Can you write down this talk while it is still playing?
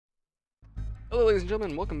Hello ladies and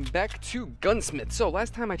gentlemen, welcome back to Gunsmith. So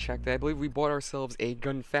last time I checked, I believe we bought ourselves a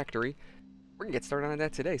gun factory. We're gonna get started on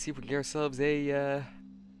that today, see if we can get ourselves a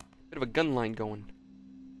bit of a gun line going.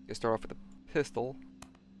 Gonna start off with a pistol.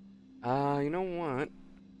 You know what?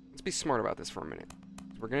 Let's be smart about this for a minute.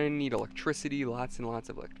 We're gonna need electricity, lots and lots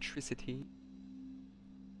of electricity.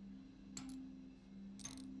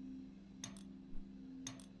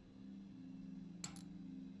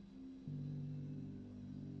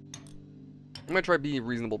 I'm gonna try to be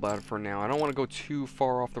reasonable about it for now. I don't want to go too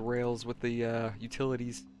far off the rails with the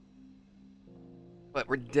utilities. But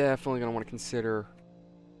we're definitely gonna want to consider...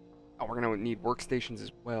 Oh, we're gonna need workstations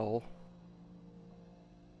as well.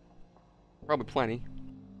 Probably plenty.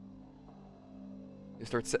 You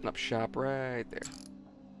start setting up shop right there.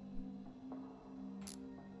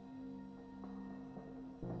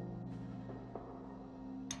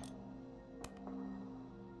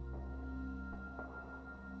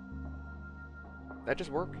 That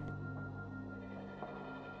just work?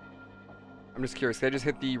 I'm just curious. I just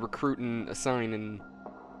hit the recruit and assign and...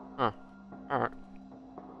 Huh. Alright.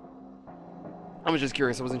 I was just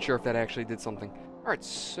curious. I wasn't sure if that actually did something. Alright,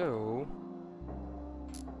 so...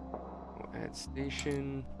 We'll add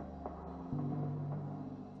station.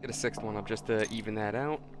 Get a sixth one up just to even that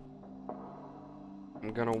out. I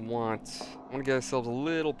want to get ourselves a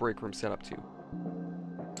little break room set up too.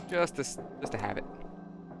 Just to have it.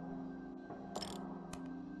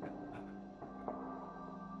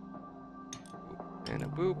 And a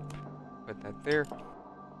boop. Put that there.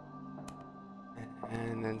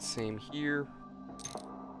 And then same here.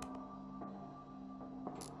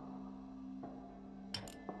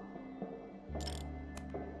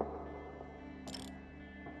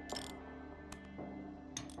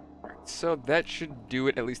 Alright, so that should do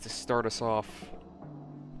it, at least to start us off.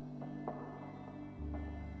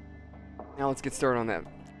 Now let's get started on that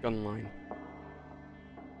gun line.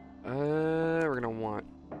 We're gonna want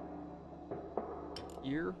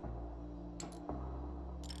here.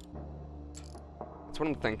 That's what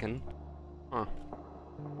I'm thinking. Huh.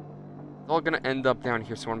 It's all gonna end up down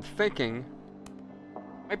here, so I'm thinking...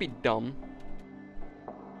 Might be dumb.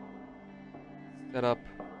 Set up...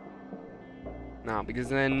 No, because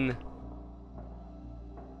then...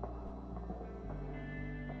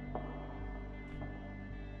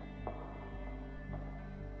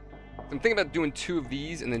 I'm thinking about doing two of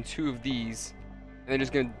these and then two of these. And they're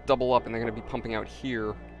just gonna double up and they're gonna be pumping out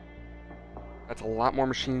here. That's a lot more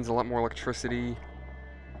machines, a lot more electricity.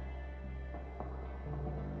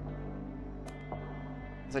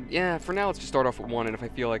 It's like, yeah, for now let's just start off with one, and if I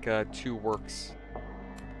feel like two works.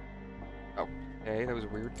 Oh, okay, that was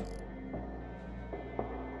weird.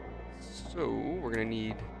 So, we're gonna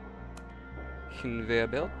need conveyor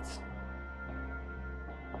belts.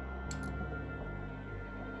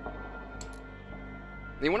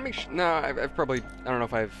 You want to make sure... No, I've probably... I don't know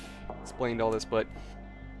if I've explained all this, but...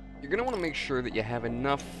 You're going to want to make sure that you have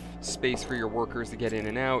enough space for your workers to get in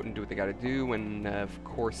and out and do what they got to do, and of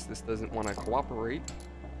course this doesn't want to cooperate.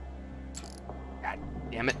 God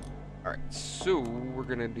damn it. Alright, so we're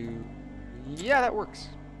going to do... Yeah, that works.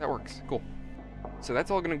 That works. Cool. So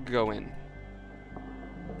that's all going to go in.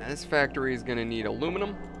 Now, this factory is going to need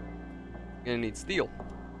aluminum. Going to need steel.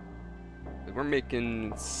 We're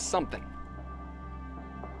making something.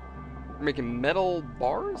 We're making metal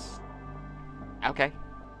bars? Okay.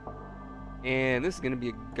 And this is going to be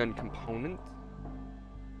a gun component.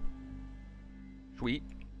 Sweet.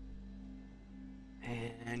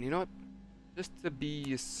 And you know what? Just to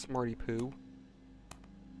be a smarty poo.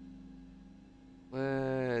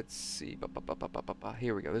 Let's see.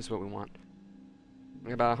 Here we go. This is what we want.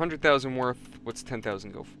 About 100,000 worth. What's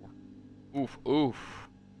 10,000 go for? Oof, oof.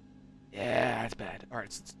 Yeah, that's bad.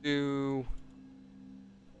 Alright, so let's do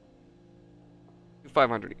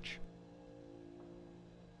 500 each.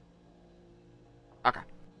 Okay.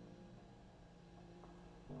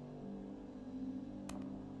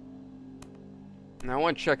 Now I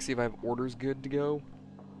want to check, see if I have orders good to go.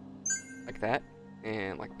 Like that.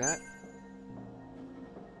 And like that.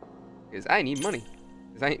 Because I need money.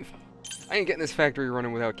 Because I ain't getting this factory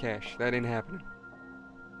running without cash. That ain't happening.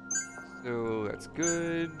 So that's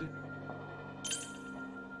good.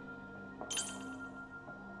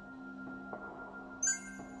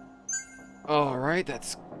 Alright,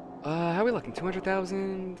 that's... how are we looking?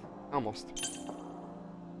 200,000? Almost.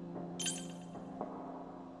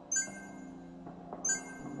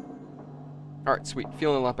 Alright, sweet.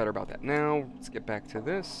 Feeling a lot better about that. Now, let's get back to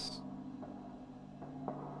this.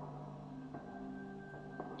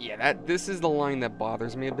 Yeah, this is the line that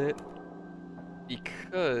bothers me a bit.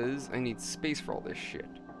 Because I need space for all this shit.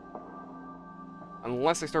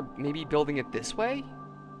 Unless I start maybe building it this way?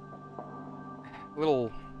 A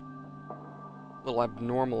little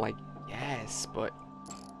abnormal, I guess, but...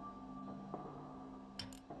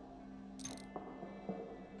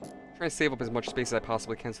 trying to save up as much space as I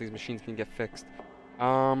possibly can so these machines can get fixed.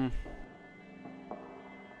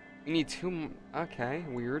 We need two... okay,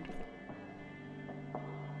 weird.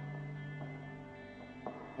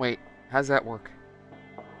 Wait, how's that work?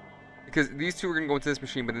 Because these two are going to go into this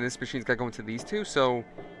machine, but then this machine's got to go into these two, so...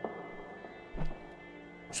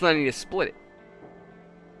 so I need to split it.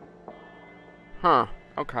 Huh,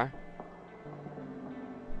 okay.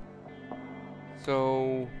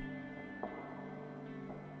 So...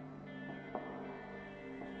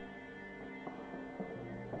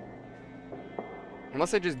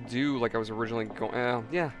 unless I just do like I was originally going...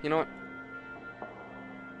 yeah, you know what?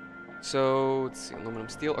 So, let's see, aluminum,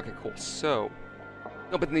 steel. Okay, cool. So...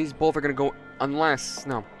 no, but these both are going to go... unless...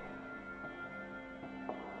 no.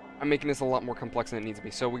 I'm making this a lot more complex than it needs to be.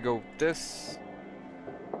 So we go this...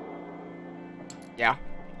 yeah,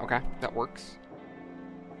 okay, that works.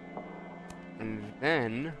 And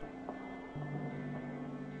then...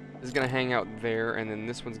 this is going to hang out there, and then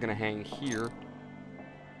this one's going to hang here.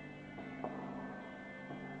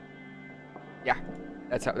 Yeah,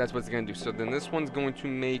 that's what it's going to do. So then this one's going to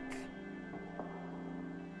make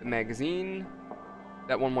the magazine.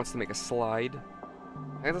 That one wants to make a slide.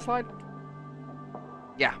 Has a slide?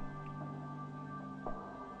 Yeah.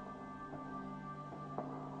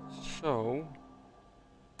 So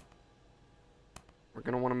we're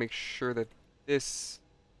going to want to make sure that this...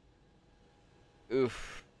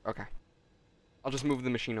 oof. Okay. I'll just move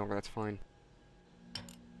the machine over, that's fine.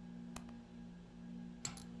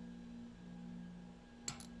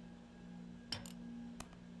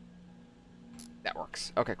 That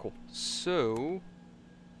works. Okay, cool. So...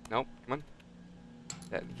 nope, come on.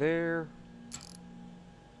 That there.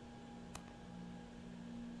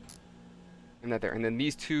 And that there. And then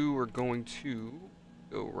these two are going to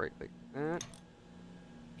go right like that.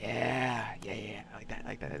 Yeah. I like that. I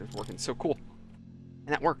like that. It's working. So cool.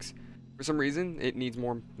 And that works. For some reason, it needs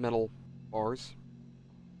more metal bars.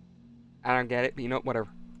 I don't get it, but you know what? Whatever.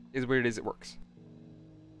 It is what it is. It works.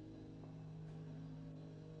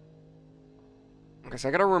 Okay, so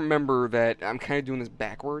I gotta remember that I'm kind of doing this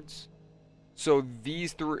backwards. So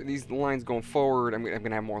these lines going forward, I'm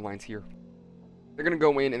gonna have more lines here. They're gonna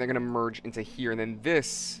go in and they're gonna merge into here, and then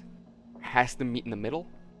this has to meet in the middle.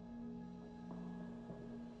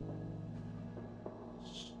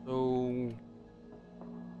 So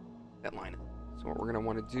that line. So what we're gonna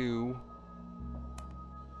want to do,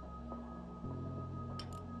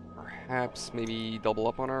 perhaps maybe double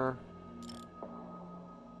up on our.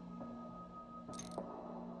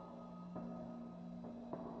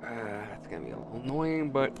 That's gonna be a little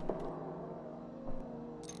annoying, but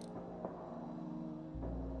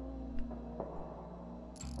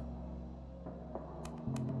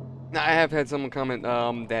now I have had someone comment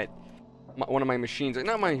that one of my machines, or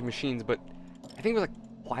not my machines, but I think it was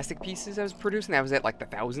like plastic pieces I was producing. That was at like the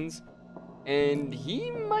thousands, and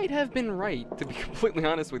he might have been right. To be completely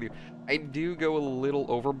honest with you, I do go a little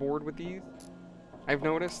overboard with these, I've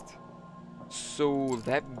noticed. So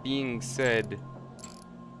that being said,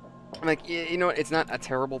 I'm like, you know what, it's not a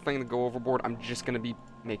terrible thing to go overboard. I'm just going to be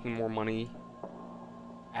making more money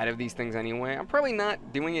out of these things anyway. I'm probably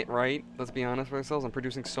not doing it right, let's be honest with ourselves. I'm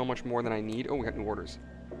producing so much more than I need. Oh, we got new orders.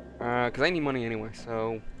 Because I need money anyway,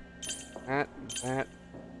 so... that.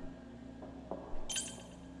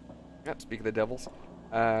 Yep, speak of the devils.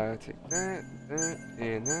 Take that,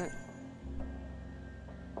 and that.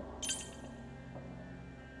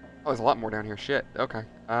 Oh, there's a lot more down here. Shit, okay.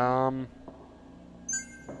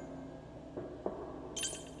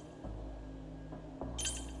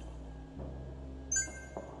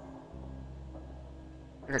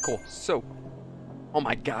 Okay, cool. So, oh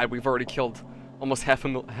my god, we've already killed almost half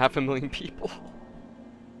a million people.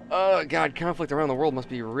 Oh god, conflict around the world must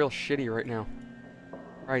be real shitty right now.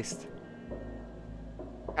 Christ.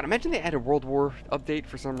 God, imagine they added a World War update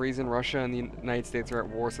for some reason. Russia and the United States are at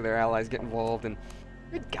war, so their allies get involved, and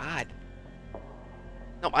good god.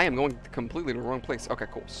 No, I am going completely to the wrong place. Okay,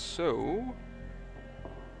 cool. So,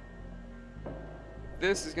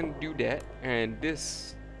 this is gonna do that, and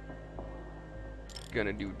this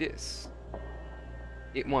gonna do this.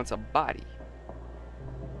 It wants a body.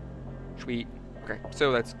 Sweet. Okay,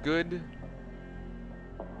 so that's good.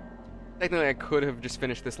 Technically, I could have just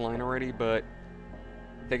finished this line already, but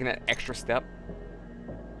taking that extra step,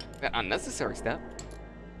 that unnecessary step.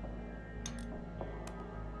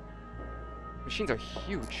 Machines are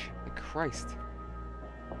huge. Like Christ.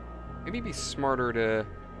 Maybe it'd be smarter to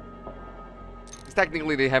 'Cause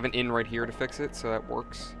technically they have an in right here to fix it, so that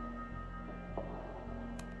works.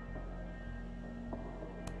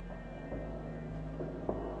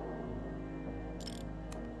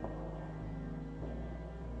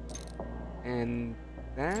 And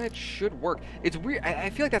that should work. It's weird. I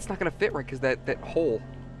feel like that's not gonna fit right because that hole.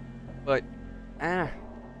 But I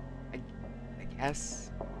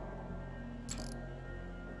guess.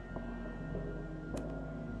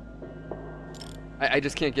 I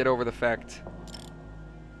just can't get over the fact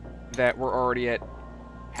that we're already at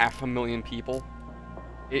 500,000 people.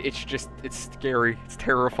 It's scary. It's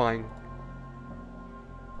terrifying.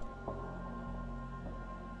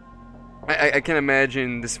 I can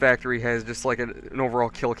imagine this factory has just like an overall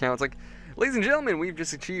kill count. It's like, ladies and gentlemen, we've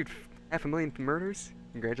just achieved 500,000 murders.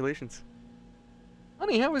 Congratulations.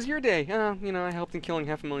 Honey, how was your day? You know, I helped in killing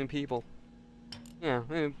 500,000 people.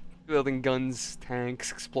 Yeah, building guns,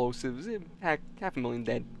 tanks, explosives. 500,000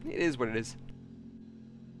 dead. It is what it is.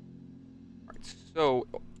 Alright, so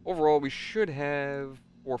overall we should have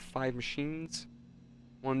 4 or 5 machines.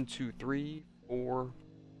 1, 2, 3, 4,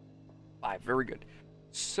 5. Very good.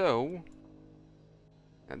 So,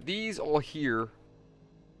 now these all here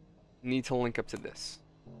need to link up to this.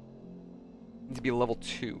 Need to be level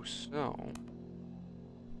 2, so how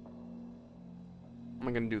am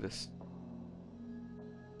I gonna do this?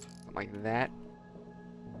 Something like that.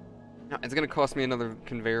 Now, it's gonna cost me another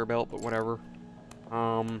conveyor belt, but whatever.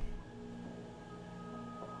 For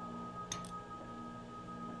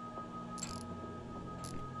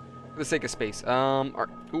the sake of space.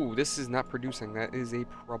 Ooh, this is not producing. That is a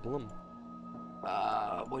problem.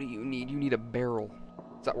 What do you need? You need a barrel.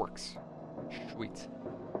 That works. Sweet.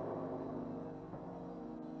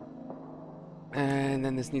 And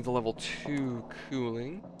then this needs a level 2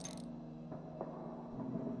 cooling.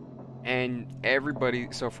 And everybody,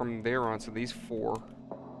 so from there on, so these 4.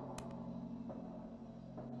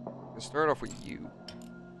 Let's start off with you.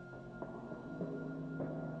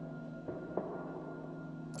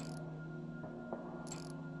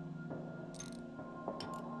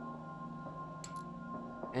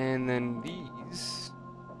 And then these.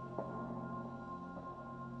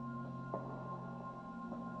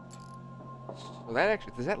 So that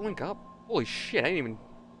actually, does that link up? Holy shit, I didn't even,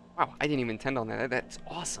 wow, I didn't even intend on that. That's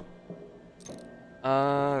awesome.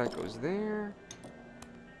 That goes there.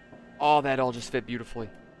 Oh, that all just fit beautifully.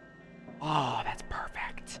 Oh, that's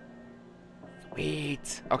perfect.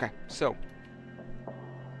 Sweet. Okay, so.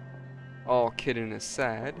 All kidding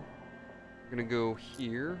aside, we're gonna go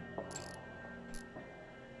here.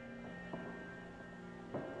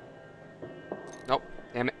 Nope,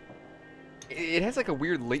 damn it. It has like a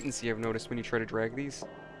weird latency I've noticed when you try to drag these.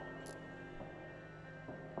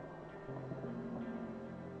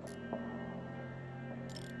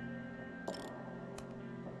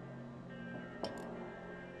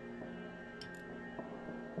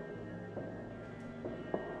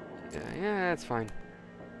 Yeah, that's fine.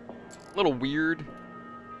 A little weird.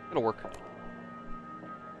 It'll work.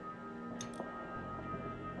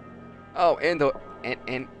 Oh, and the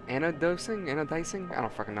anodizing? I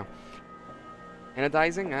don't fucking know.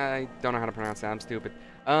 Anodizing? I don't know how to pronounce that. I'm stupid.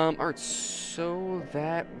 Alright, so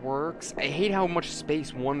that works. I hate how much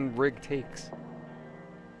space one rig takes.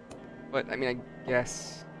 But, I mean, I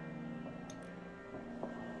guess.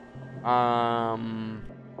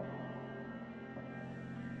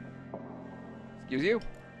 Excuse you?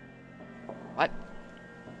 What?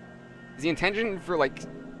 Is the intention for, like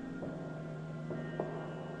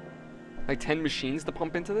 10 machines to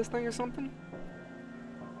pump into this thing or something?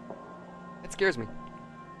 That scares me.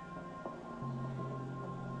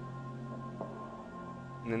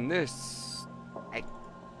 And then this, I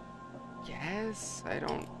guess, I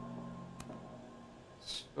don't.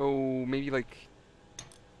 So maybe like.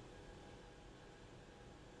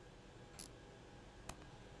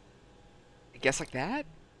 I guess like that?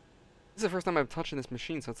 This is the first time I'm touching this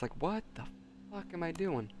machine, so it's like, what the fuck am I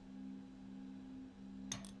doing?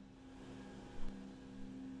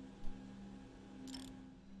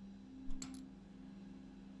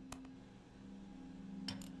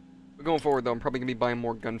 But going forward, though, I'm probably going to be buying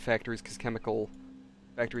more gun factories because chemical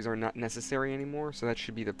factories are not necessary anymore. So that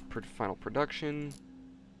should be the final production.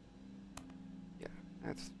 Yeah,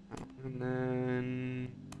 that's final. And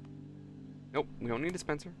then. Nope, we don't need a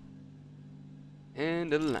dispenser.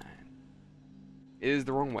 And a line. It is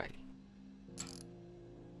the wrong way.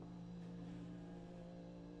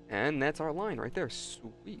 And that's our line right there.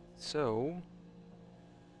 Sweet. So.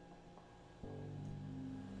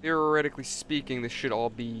 Theoretically speaking, this should all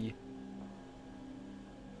be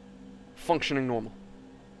functioning normal.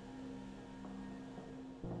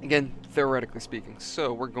 Again, theoretically speaking.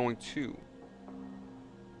 So we're going to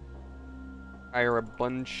hire a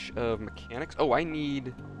bunch of mechanics. Oh, I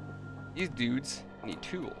need these dudes need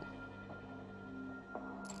tools.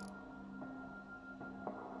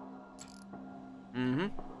 Mm-hmm.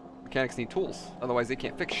 Mechanics need tools, otherwise they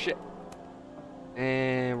can't fix shit.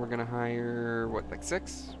 And we're gonna hire what, like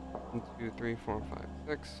 6? 1, 2, 3, 4, 5,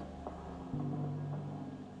 6.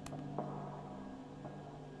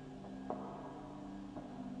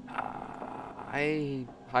 I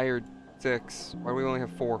hired 6. Why do we only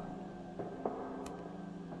have 4?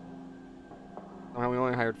 Oh, we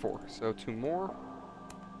only hired 4, so 2 more.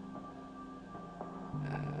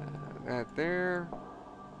 That there.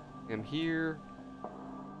 Him here.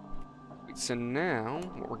 Sweet. So now,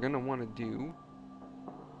 what we're gonna want to do,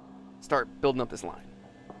 start building up this line.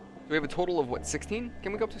 So we have a total of what, 16?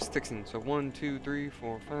 Can we go up to 16? So 1, 2, 3,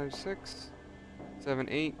 4, 5, 6, 7,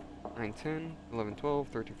 8, 9, 10, 11, 12,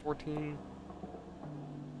 13, 14.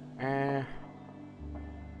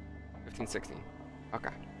 15, 16.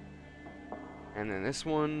 Okay. And then this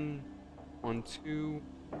one, 1, 2,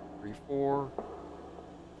 3, 4.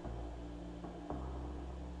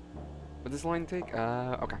 What does this line take?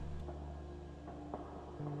 Okay.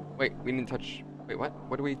 Wait, we didn't touch. Wait, what?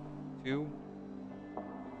 What do we? 2,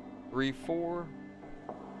 3, 4,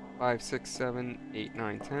 5, 6, 7, 8,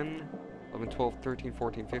 9, 10, 11, 12, 13,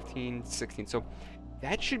 14, 15, 16. So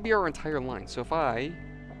that should be our entire line. So if I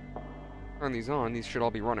turn these on, these should all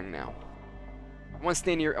be running now. I want to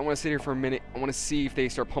stand here. I want to sit here for a minute. I want to see if they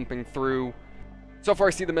start pumping through. So far, I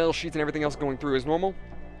see the metal sheets and everything else going through as normal.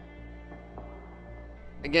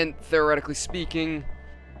 Again, theoretically speaking,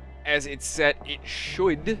 as it's set, it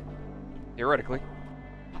should, theoretically.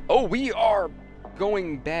 Oh, we are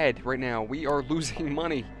going bad right now. We are losing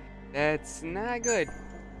money. That's not good.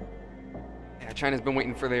 Yeah, China's been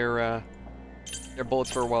waiting for their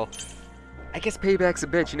bullets for a while. I guess payback's a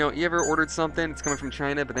bitch. You know, you ever ordered something, it's coming from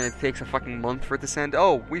China, but then it takes a fucking month for it to send?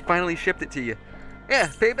 Oh, we finally shipped it to you. Yeah,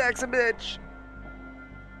 payback's a bitch.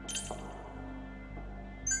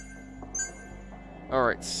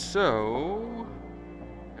 Alright, so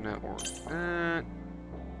gonna order that.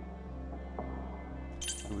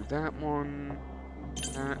 Do that one.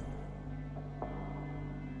 That.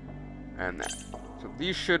 And that. So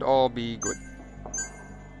these should all be good.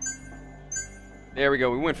 There we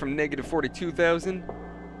go. We went from negative 42,000,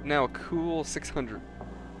 now a cool 600.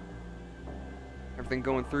 Everything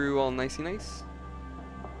going through all nicey nice.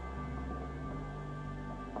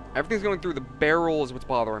 Everything's going through. The barrel is what's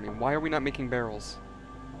bothering me. Why are we not making barrels?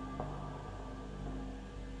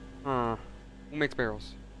 Who makes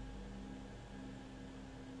barrels?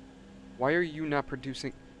 Why are you not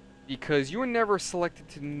producing? Because you were never selected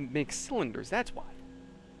to make cylinders. That's why.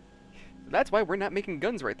 That's why we're not making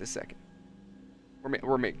guns right this second.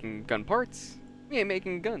 We're making gun parts. We ain't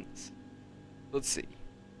making guns. Let's see.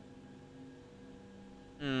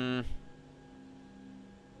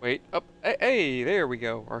 Wait. Up. Hey, there we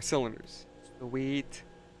go. Our cylinders. Sweet.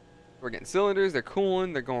 We're getting cylinders. They're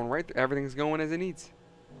cooling. They're going right. Everything's going as it needs.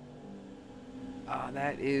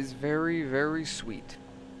 That is very, very sweet.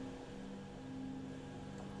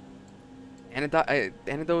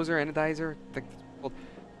 Anodizer. The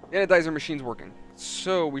anodizer machine's working.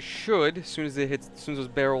 So we should, as soon as those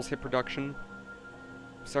barrels hit production,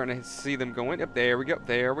 I'm starting to see them going. Yep, there we go.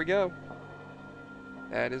 There we go.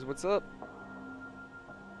 That is what's up.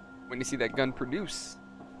 When you see that gun produce.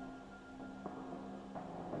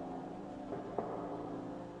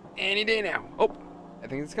 Any day now. Oh, I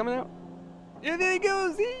think it's coming out. Yeah, there it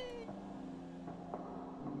goes.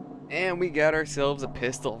 And we got ourselves a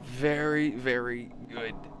pistol. Very, very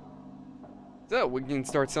good. So we can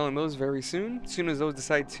start selling those very soon. As soon as those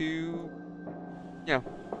decide to, you know,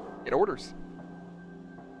 get orders.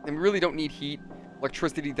 And we really don't need heat.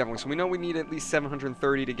 Electricity, definitely. So we know we need at least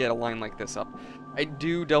 730 to get a line like this up. I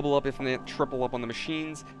do double up, if not triple up on the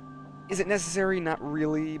machines. Is it necessary? Not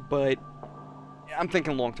really, but I'm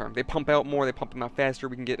thinking long term. They pump out more. They pump them out faster.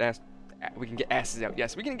 We can get asses out.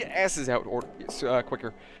 Yes, we can get asses out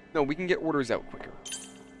quicker. No, we can get orders out quicker.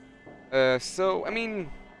 So, I mean,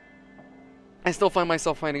 I still find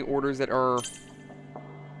myself finding orders that are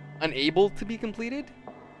unable to be completed.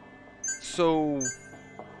 So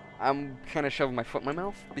I'm kind of shoving my foot in my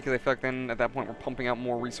mouth, because I feel like then at that point we're pumping out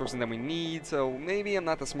more resources than we need. So maybe I'm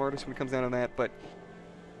not the smartest when it comes down to that, but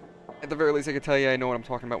at the very least I can tell you I know what I'm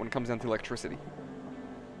talking about when it comes down to electricity.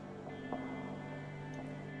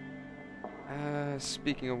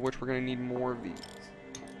 Speaking of which, we're going to need more of these.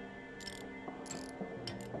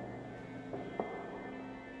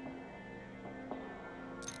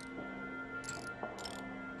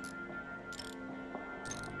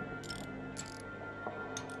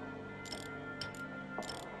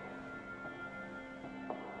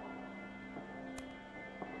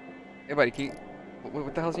 Hey, buddy, can you...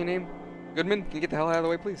 What the hell's your name? Goodman? Can you get the hell out of the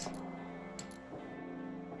way, please?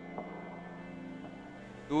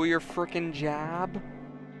 Do your frickin' job.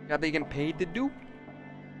 Job that you're getting paid to do.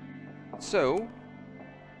 So...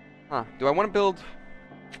 Huh. Do I want to build...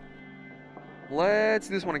 Let's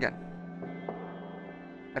do this one again.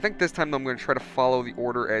 I think this time I'm going to try to follow the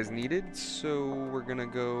order as needed. So we're going to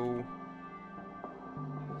go...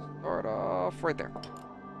 Start off right there.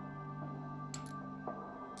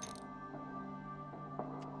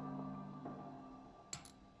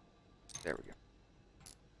 There we go.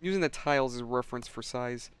 Using the tiles as reference for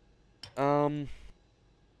size. Like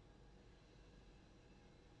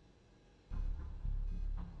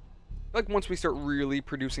once we start really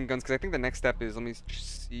producing guns, because I think the next step is, let me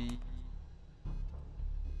just see.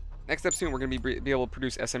 Next step soon, we're going to be able to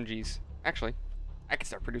produce SMGs. Actually, I can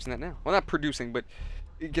start producing that now. Well, not producing, but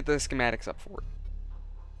get the schematics up for it.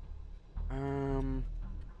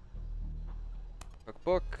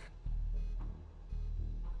 Book.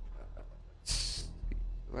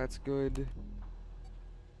 That's good.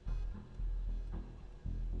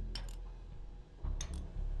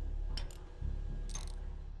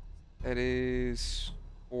 That is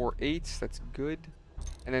 4 8s. That's good.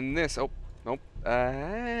 And then this. Oh, nope.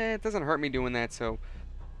 It doesn't hurt me doing that, so.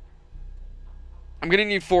 I'm going to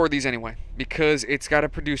need 4 of these anyway, because it's got to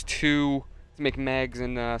produce 2 to make mags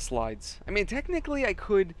and slides. I mean, technically, I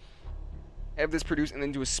could have this produced and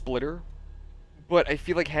then do a splitter, but I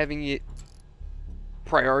feel like having it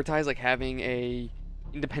prioritize, like having a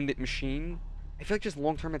independent machine, I feel like just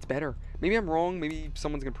long term it's better. Maybe I'm wrong, maybe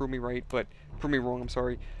someone's gonna prove me right, but prove me wrong, I'm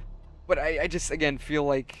sorry. But I just again feel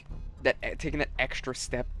like that taking that extra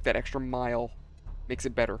step, that extra mile makes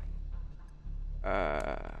it better.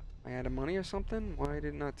 I had a money or something? Why did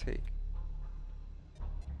it not take?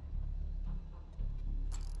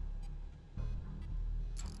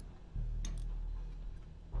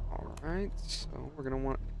 Alright, so we're gonna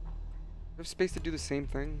want have space to do the same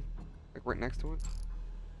thing, like right next to it.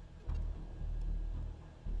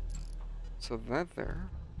 So that there.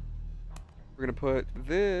 We're gonna put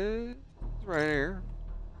this right here.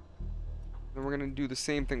 Then we're gonna do the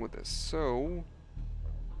same thing with this. So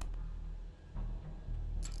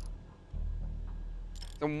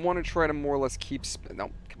I want to try to more or less keep no,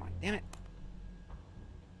 come on, damn it.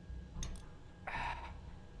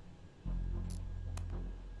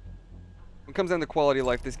 When it comes down to quality of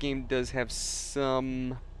life, this game does have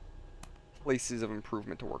some places of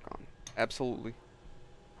improvement to work on. Absolutely.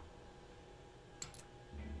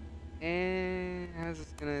 And is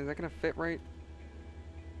that gonna fit right?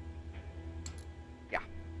 Yeah.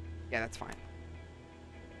 Yeah, that's fine.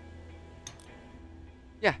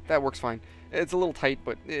 Yeah, that works fine. It's a little tight,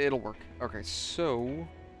 but it'll work. Okay, so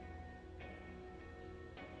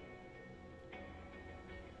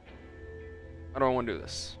how do I want to do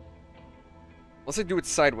this? Let's say do it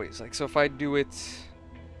sideways. Like, so if I do it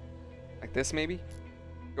like this, maybe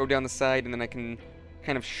go down the side, and then I can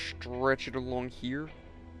kind of stretch it along here.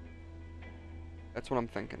 That's what I'm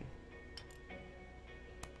thinking.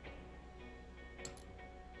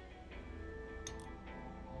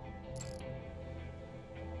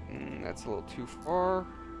 That's a little too far.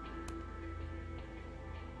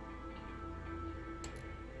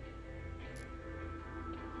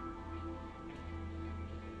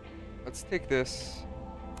 Let's take this.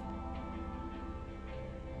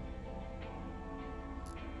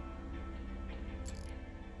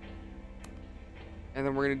 And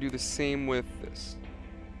then we're going to do the same with this.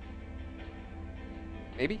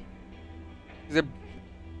 Maybe? Is it...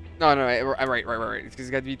 No, right. It's because it's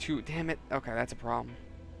got to be 2. Damn it. Okay, that's a problem.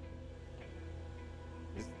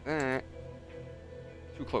 Is that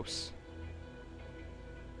too close?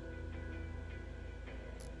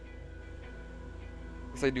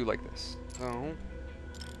 Unless I do like this. So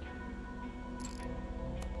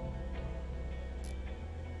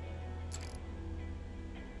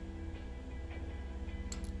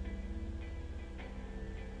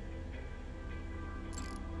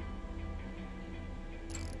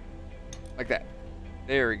like that.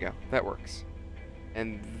 There we go. That works.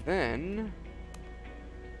 And then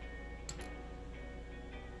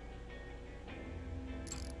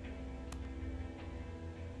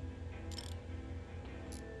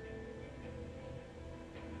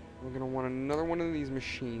we're going to want another one of these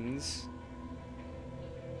machines.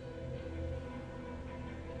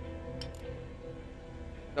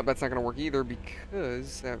 No, that's not going to work either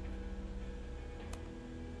because that...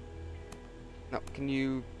 No, can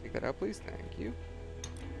you take that out, please? Thank you.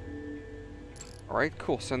 Alright,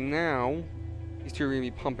 cool. So now, these two are going to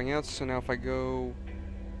be pumping out. So now if I go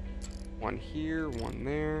one here, one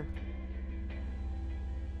there.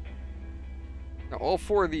 Now, all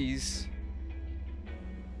 4 of these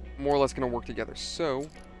more or less going to work together. So,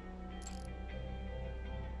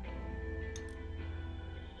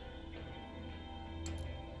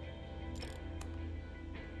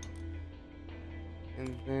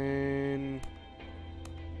 and then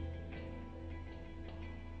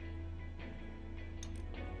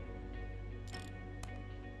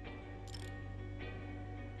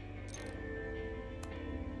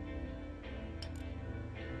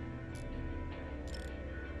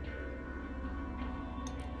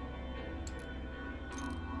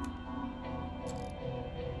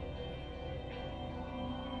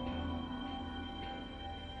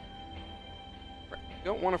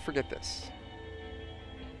don't want to forget this.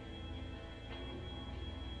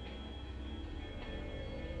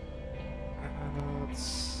 Let's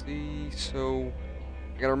see. So,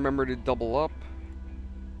 I gotta remember to double up.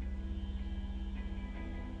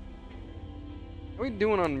 How are we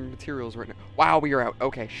doing on materials right now? Wow, we are out.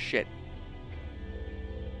 Okay, shit.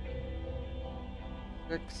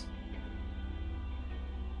 6,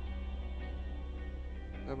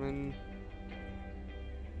 7.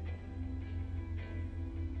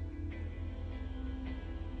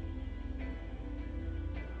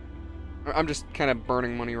 I'm just kind of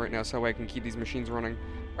burning money right now so I can keep these machines running.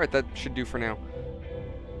 Alright, that should do for now.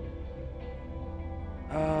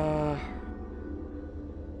 So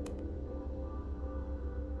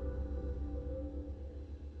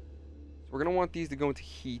we're going to want these to go into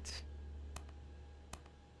heat.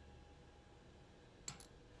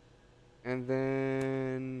 And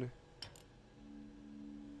then...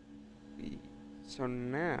 So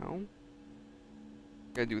now...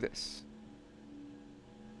 gotta do this.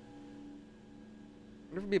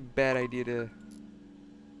 I wonder if it'd be a bad idea to...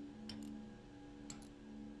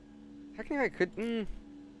 Technically I could... If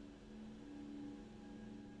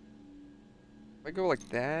I go like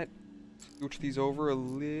that, scooch these over a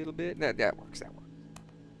little bit. That works, that works.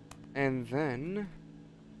 And then...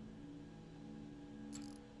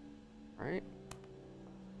 Alright.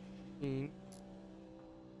 So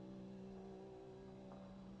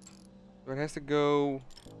it has to go...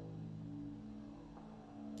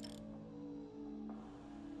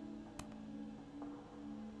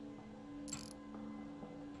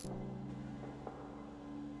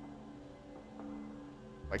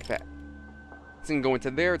 like that. It's gonna go into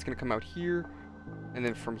there, it's gonna come out here, and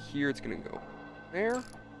then from here it's gonna go there.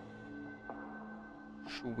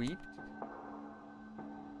 Sweet.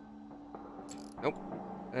 Nope.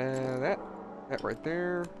 That right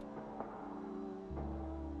there.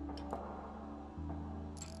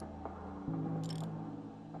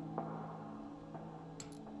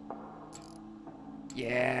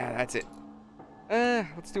 Yeah, that's it.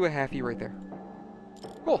 Let's do a halfie right there.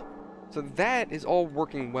 Cool. So that is all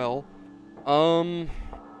working well. Let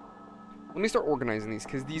me start organizing these,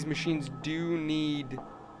 because these machines do need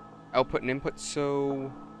output and input,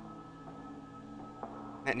 so...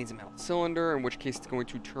 That needs a metal cylinder, in which case it's going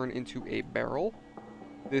to turn into a barrel.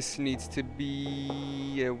 This needs to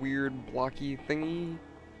be a weird blocky thingy.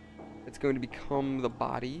 It's going to become the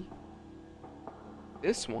body.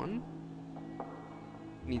 This one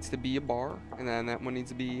needs to be a bar, and then that one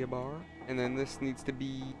needs to be a bar, and then this needs to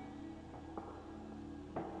be...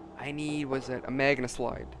 I need, what's that? A mag and a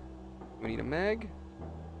slide. We need a mag.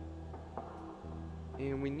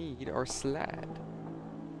 And we need our slide.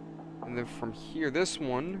 And then from here, this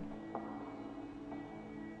one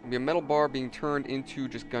will be a metal bar being turned into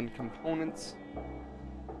just gun components.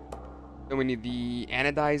 Then we need the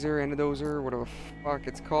anodizer, whatever the fuck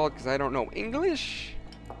it's called, because I don't know English.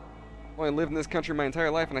 I've only lived in this country my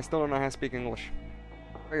entire life, and I still don't know how to speak English.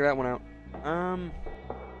 Figure that one out. I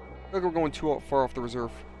think we're going too far off the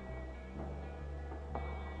reserve.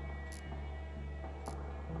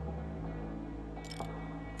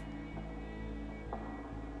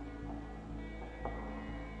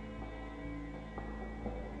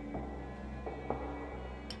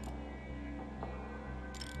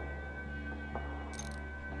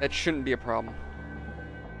 That shouldn't be a problem.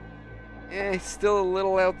 It's still a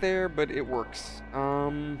little out there, but it works.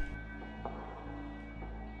 And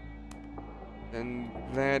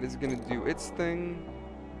that is gonna do its thing.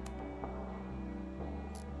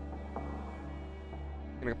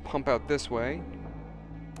 Gonna pump out this way.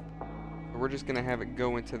 So we're just gonna have it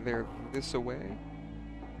go into there this away.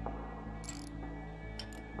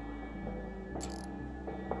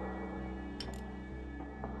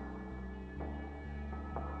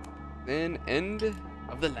 Then end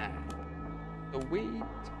of the line. So wait.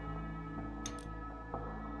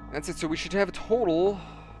 That's it. So we should have a total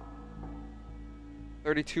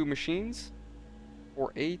 32 machines,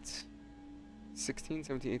 or 8. 16,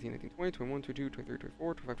 17, 18, 19, 20, 21, 22, 23,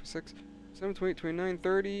 24, 25, 26, 27, 28, 29,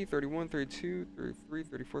 30, 31, 32, 33,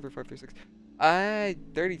 34, 35, 36.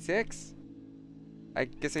 36? I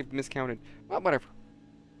guess I miscounted. Well, whatever.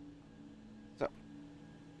 So,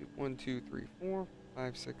 1, 2, 3, 4,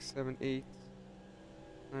 5, 6, 7, 8,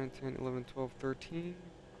 9, 10, 11, 12, 13.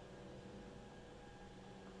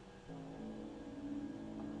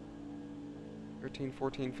 13,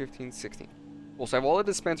 14, 15, 16. Cool, so I have all the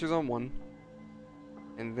dispensers on one.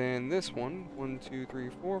 And then this one, 1, 2, 3,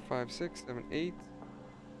 4, 5, 6, 7, 8,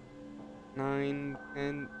 9,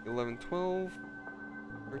 10, 11, 12,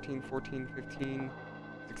 13, 14, 15,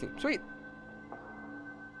 16. Sweet!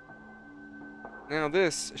 Now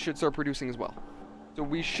this should start producing as well. So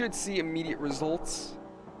we should see immediate results.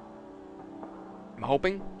 I'm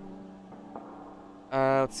hoping.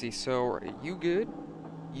 Let's see, so are you good?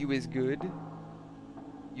 You is good.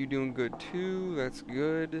 You doing good too, that's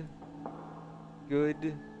good.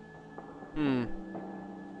 Good.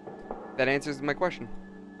 That answers my question.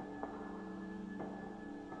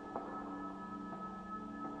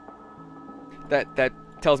 That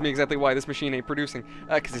tells me exactly why this machine ain't producing.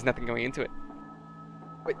 Because there's nothing going into it.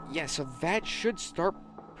 But yeah, so that should start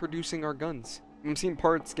producing our guns. I'm seeing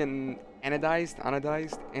parts getting anodized.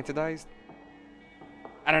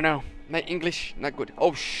 I don't know. My English, not good.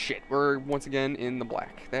 Oh shit, we're once again in the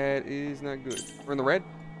black. That is not good. We're in the red?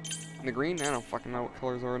 In the green? I don't fucking know what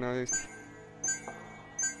colors are nowadays.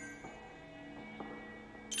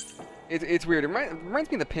 It's weird. It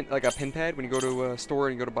reminds me of like a pin pad when you go to a store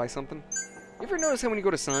and you go to buy something. You ever notice how when you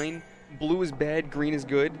go to sign, blue is bad, green is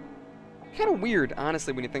good? Kind of weird,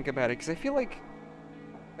 honestly, when you think about it, because I feel like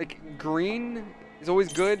green is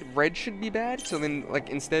always good, red should be bad. So then, like,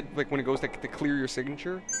 instead, like when it goes to clear your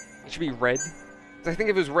signature, it should be red. Because I think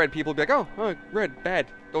if it was red, people would be like, oh, red, bad,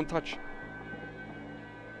 don't touch.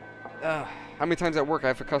 How many times at work I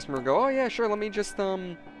have a customer go, oh yeah, sure, let me just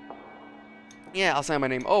yeah, I'll sign my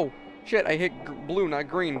name. Oh shit, I hit blue, not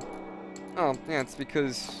green. Oh yeah, it's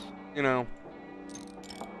because, you know,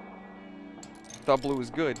 thought blue was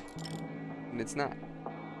good, and it's not.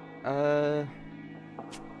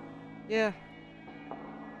 Yeah.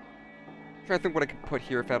 Trying to think what I could put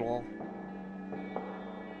here, if at all.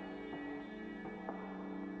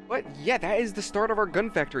 But yeah, that is the start of our gun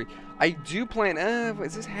factory. I do plan,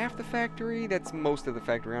 is this half the factory? That's most of the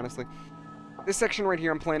factory, honestly. This section right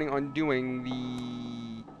here, I'm planning on doing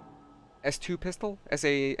the S2 pistol,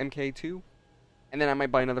 SAMK2. And then I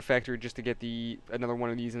might buy another factory just to get another one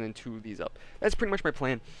of these and then 2 of these up. That's pretty much my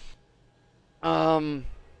plan. How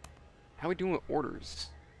are we doing with orders?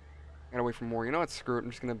 I gotta wait for more. You know what? Screw it. I'm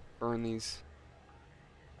just gonna burn these.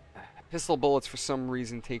 Pistol bullets, for some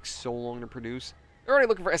reason, take so long to produce. They're already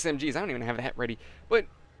looking for SMGs. I don't even have that ready. But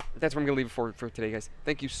that's where I'm gonna leave it for today, guys.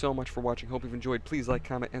 Thank you so much for watching. Hope you've enjoyed. Please like,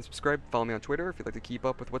 comment, and subscribe. Follow me on Twitter if you'd like to keep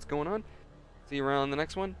up with what's going on. See you around the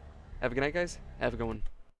next one. Have a good night, guys. Have a good one.